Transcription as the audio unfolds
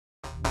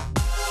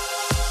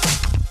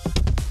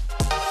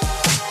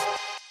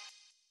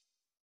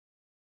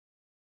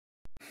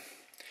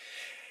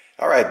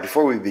Alright,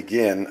 before we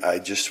begin, I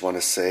just want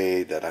to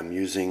say that I'm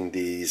using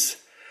these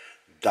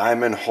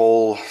diamond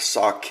hole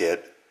saw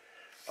kit.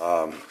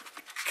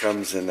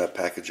 Comes in a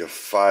package of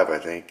 5, I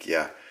think,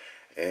 yeah.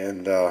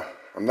 And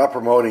I'm not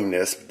promoting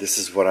this, but this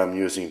is what I'm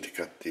using to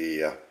cut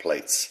the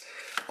plates.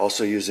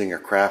 Also using a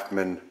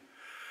Craftsman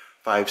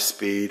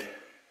 5-speed,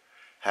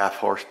 half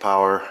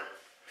horsepower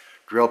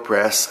drill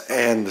press,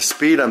 and the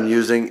speed I'm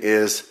using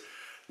is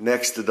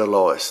next to the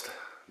lowest.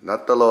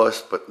 Not the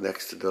lowest, but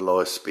next to the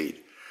lowest speed.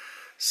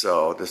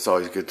 So that's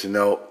always good to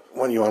know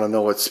when you want to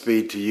know what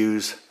speed to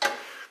use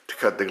to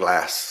cut the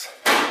glass.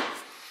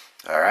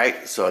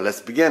 Alright, so let's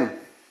begin.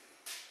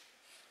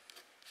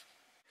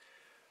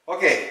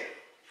 Okay,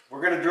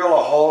 we're going to drill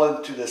a hole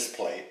into this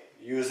plate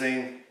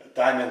using a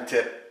diamond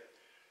tip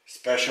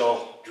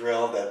special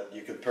drill that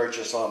you can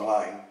purchase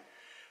online.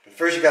 But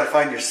first you got to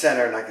find your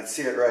center, and I can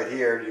see it right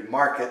here. You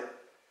mark it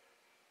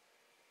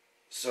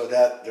so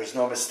that there's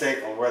no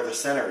mistake on where the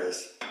center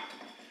is.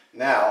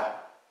 Now,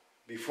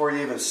 before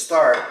you even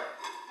start,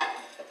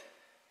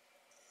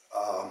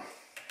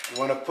 you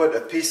want to put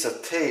a piece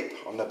of tape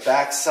on the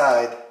back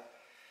side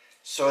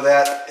so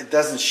that it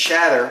doesn't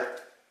shatter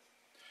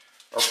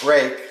or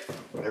break,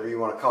 whatever you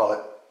want to call it,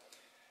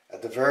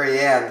 at the very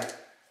end.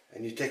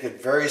 And you take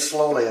it very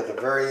slowly at the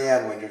very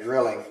end when you're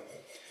drilling,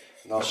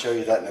 and I'll show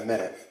you that in a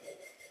minute.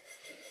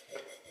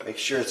 Make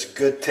sure it's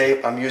good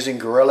tape. I'm using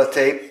Gorilla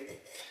Tape.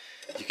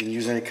 You can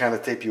use any kind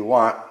of tape you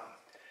want.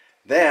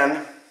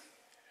 Then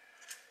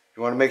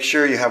you want to make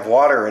sure you have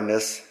water in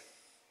this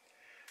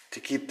to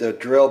keep the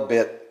drill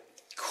bit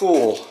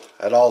cool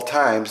at all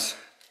times.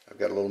 I've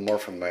got a little more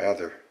from my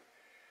other.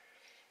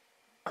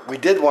 We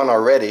did one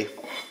already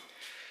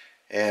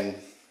and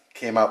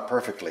came out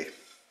perfectly.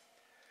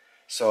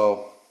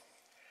 So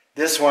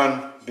this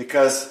one,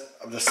 because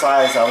of the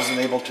size, I wasn't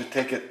able to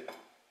take it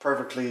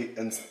perfectly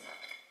in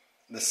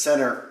the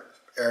center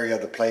area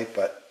of the plate,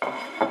 but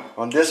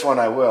on this one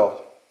I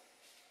will.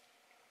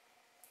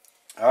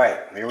 Alright,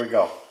 here we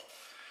go.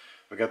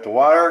 We got the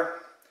water.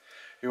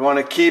 You want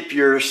to keep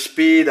your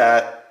speed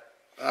at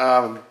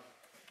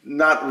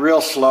not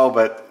real slow,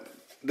 but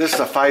this is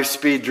a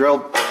 5-speed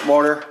drill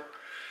motor,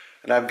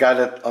 and I've got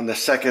it on the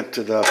second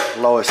to the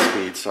lowest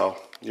speed, so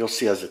you'll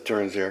see as it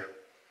turns here.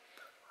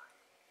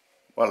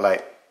 What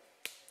light?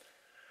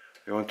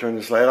 You want to turn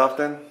this light off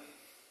then?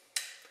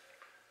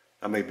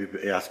 That may be,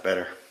 yeah, it's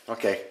better.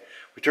 Okay,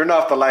 we turned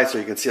off the light so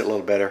you can see it a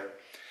little better.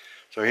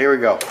 So here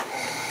we go.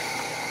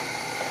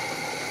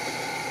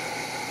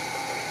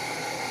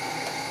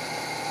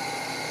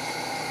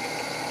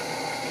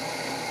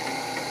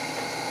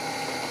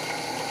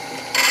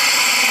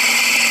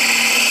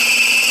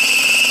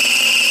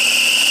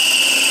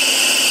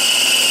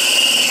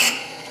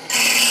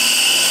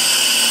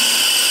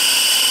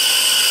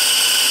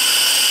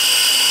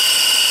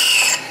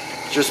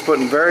 Just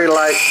putting very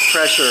light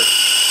pressure.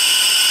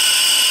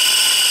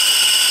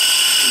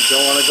 You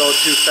don't want to go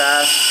too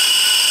fast.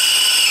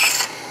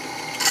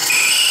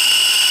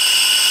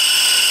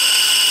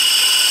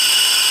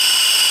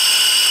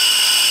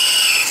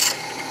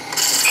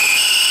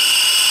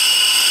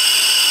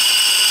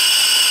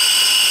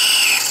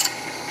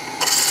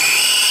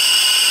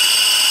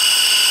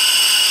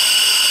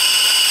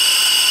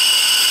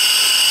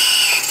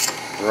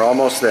 We're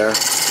almost there.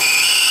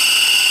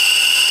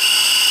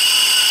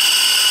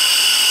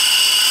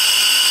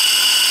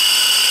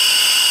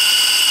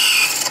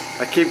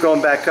 I keep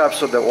going back up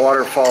so that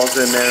water falls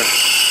in there.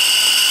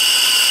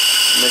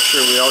 Make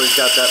sure we always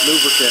got that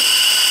lubricant.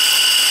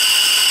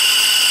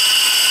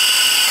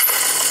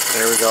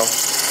 There we go.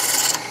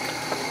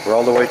 We're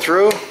all the way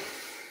through.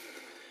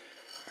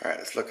 Alright,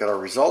 let's look at our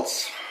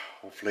results.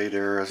 Hopefully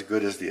they're as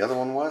good as the other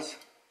one was.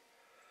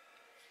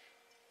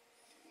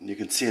 And you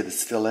can see it's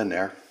still in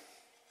there.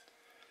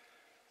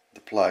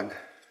 The plug.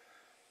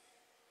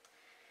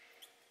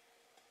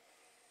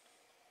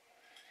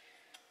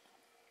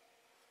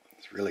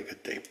 Really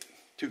good tape.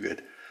 Too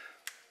good.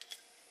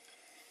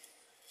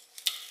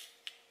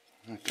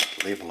 I'll take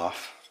the label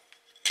off.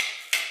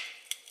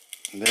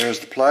 And there's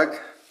the plug.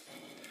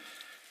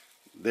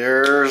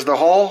 There's the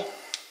hole.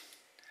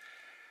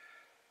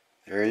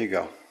 There you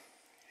go.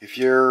 If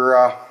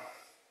you're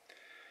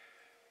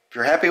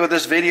happy with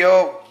this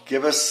video,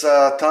 give us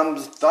a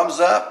thumbs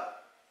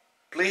up.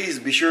 Please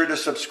be sure to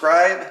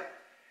subscribe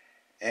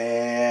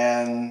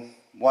and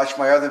watch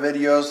my other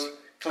videos.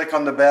 Click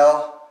on the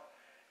bell.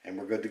 And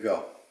we're good to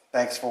go.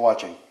 Thanks for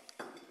watching.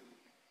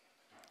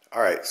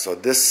 Alright, so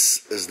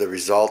this is the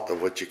result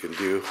of what you can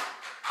do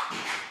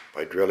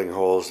by drilling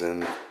holes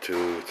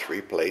into 3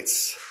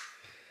 plates.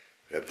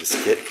 We have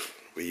this kit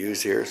we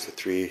use here. It's the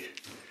 3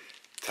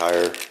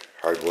 tire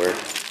hardware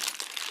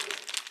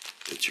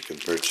that you can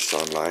purchase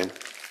online.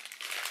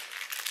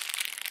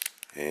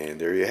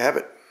 And there you have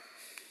it.